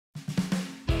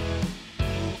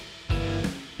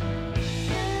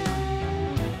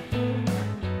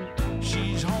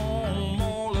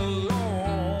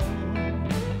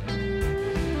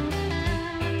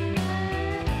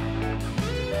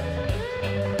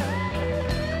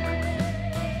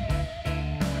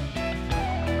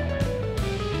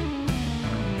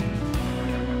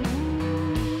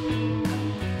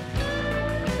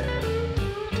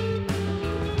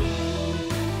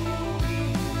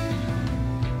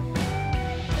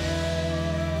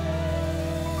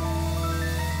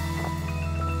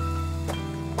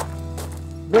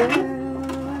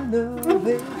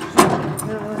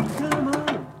Come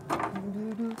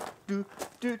on. Do,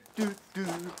 do, do, do.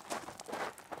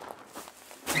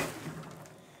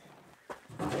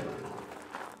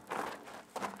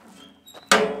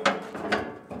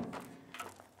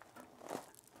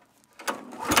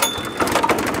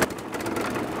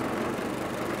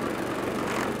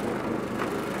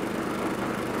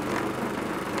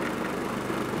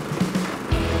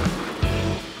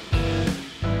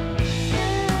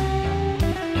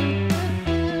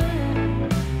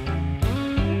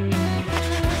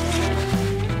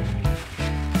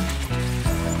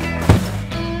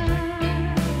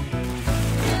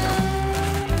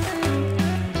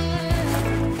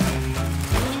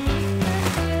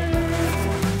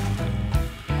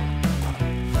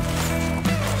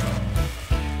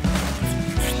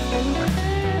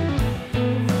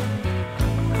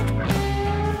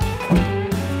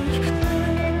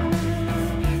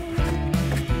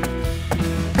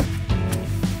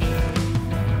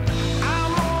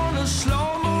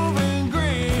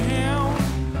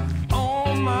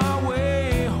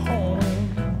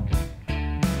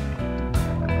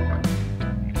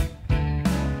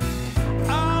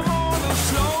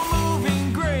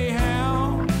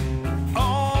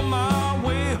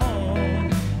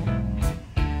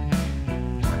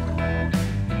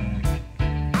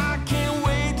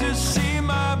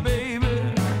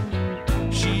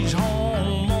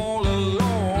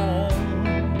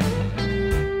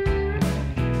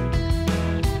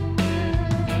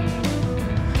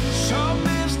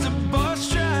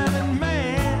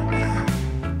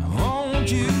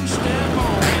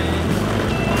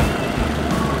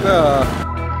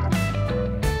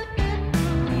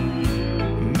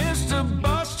 Mr.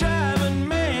 Bus Driving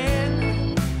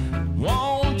Man,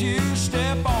 won't you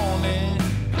step on it?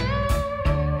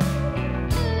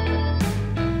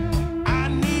 I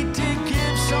need to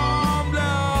give some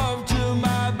love to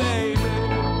my baby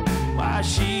while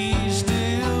she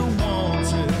still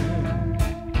wants it.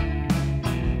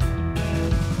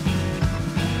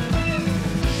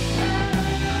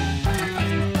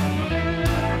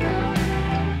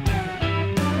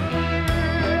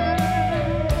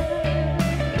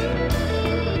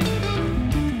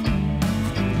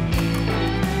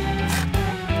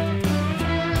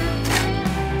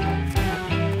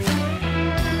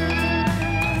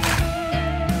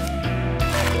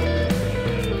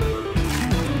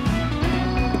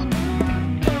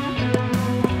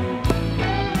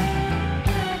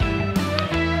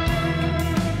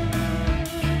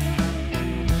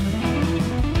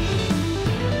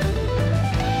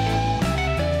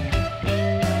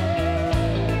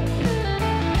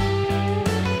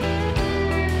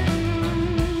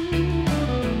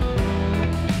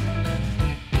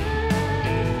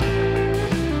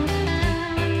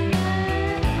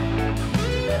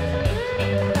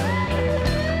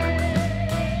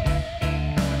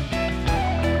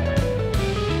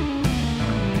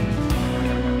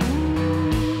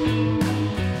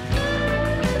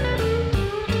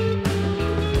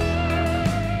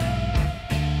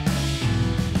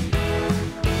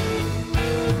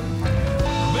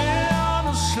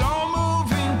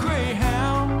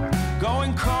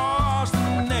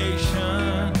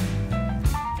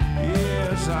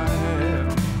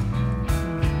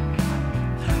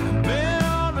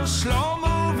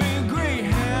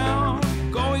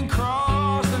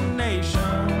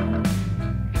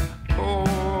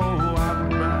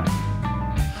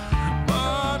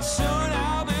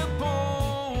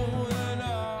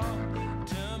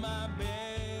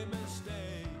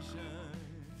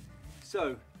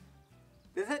 So,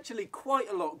 there's actually quite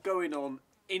a lot going on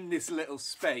in this little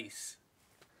space.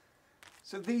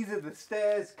 So these are the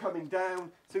stairs coming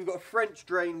down. So we've got a French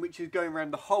drain which is going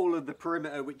around the whole of the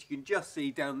perimeter, which you can just see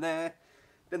down there.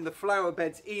 Then the flower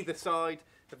beds either side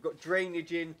have got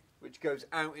drainage in, which goes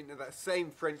out into that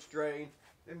same French drain.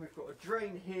 Then we've got a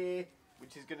drain here,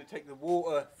 which is going to take the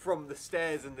water from the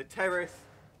stairs and the terrace.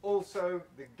 Also,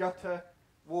 the gutter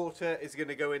water is going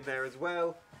to go in there as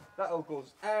well. That all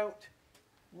goes out,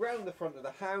 round the front of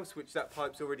the house, which that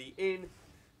pipe's already in,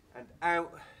 and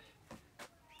out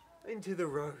into the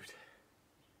road.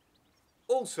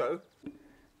 Also,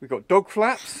 we've got dog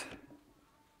flaps.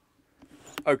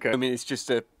 Okay, I mean it's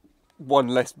just one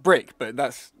less brick, but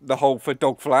that's the hole for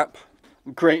dog flap.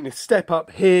 I'm creating a step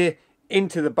up here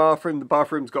into the bathroom. The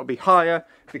bathroom's got to be higher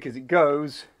because it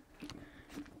goes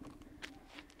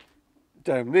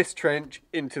down this trench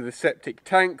into the septic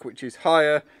tank, which is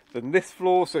higher than this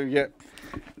floor. So yeah,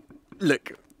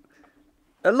 look,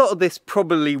 a lot of this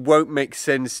probably won't make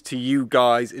sense to you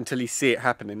guys until you see it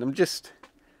happening.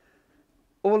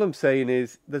 All I'm saying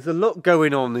is there's a lot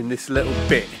going on in this little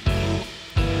bit.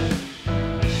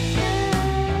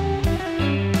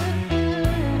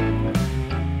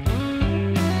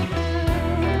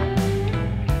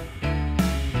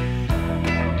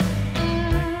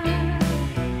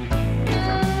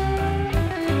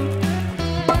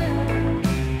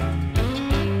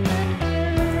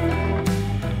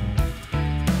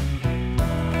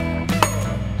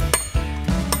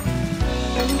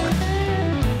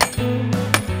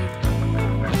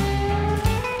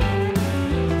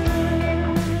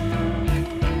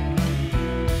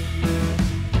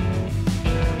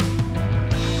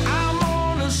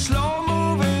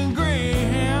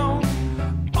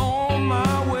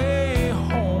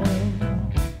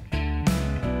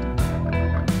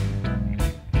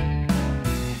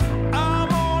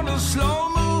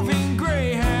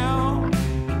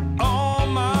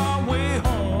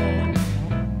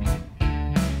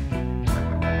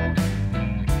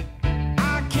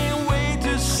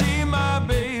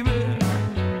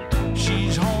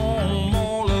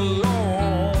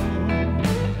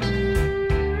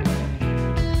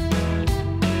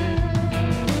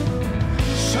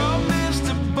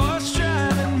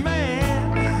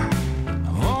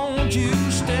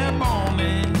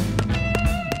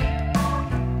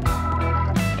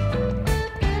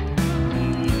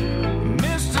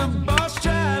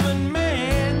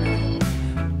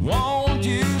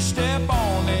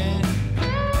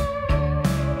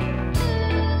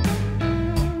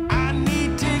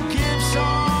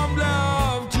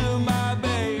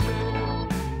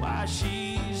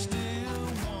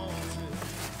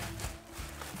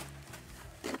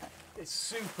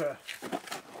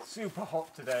 Super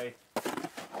hot today,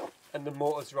 and the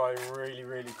mortar's drying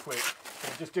really quick.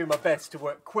 I'm just doing my best to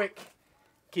work quick,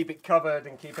 keep it covered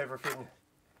and keep everything,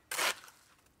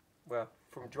 well,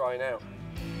 from drying out.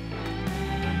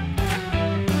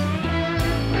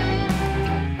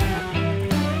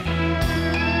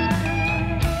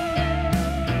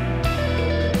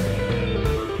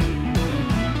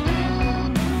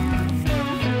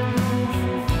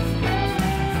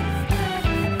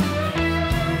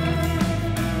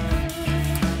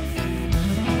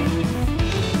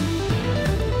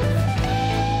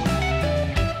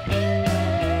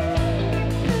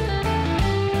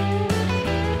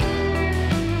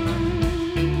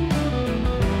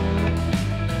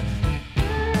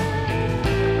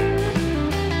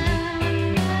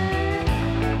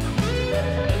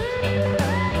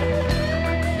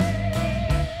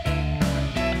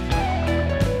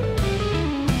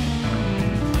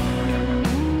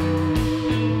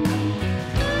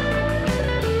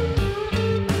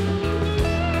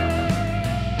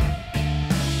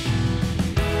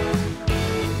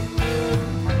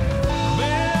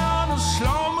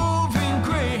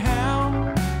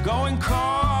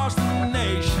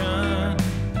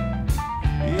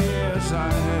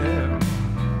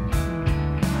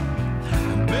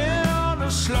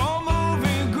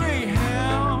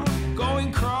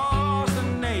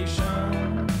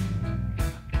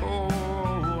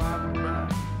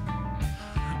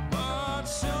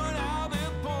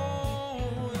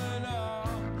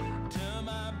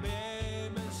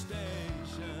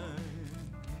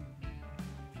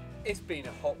 It's been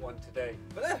a hot one today,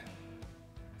 but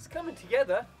it's coming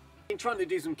together. I've been trying to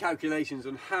do some calculations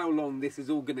on how long this is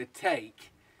all going to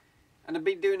take, and I've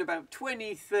been doing about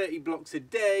 20-30 blocks a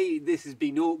day. This has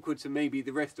been awkward, so maybe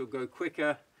the rest will go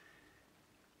quicker.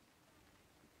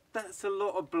 That's a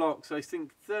lot of blocks. I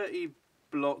think 30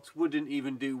 blocks wouldn't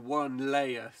even do one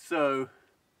layer, so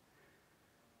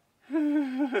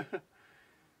I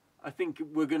think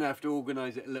we're going to have to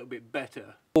organise it a little bit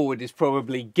better. Forward is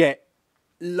probably get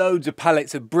loads of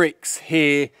pallets of bricks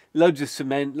here, loads of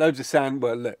cement, loads of sand.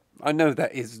 Well, look, I know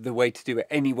that is the way to do it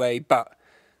anyway, but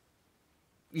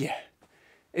yeah,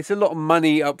 it's a lot of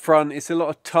money up front, it's a lot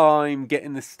of time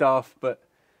getting the stuff, but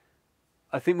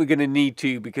I think we're going to need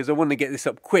to, because I want to get this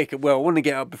up quick. Well, I want to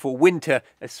get up before winter,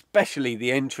 especially the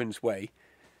entranceway.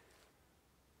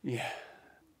 Yeah,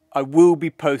 I will be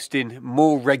posting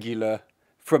more regular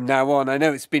from now on. I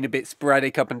know it's been a bit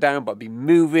sporadic up and down, but I'll be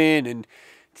moving and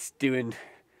just doing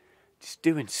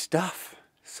stuff.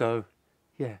 So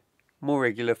yeah, more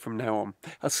regular from now on.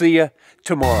 I'll see you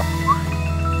tomorrow.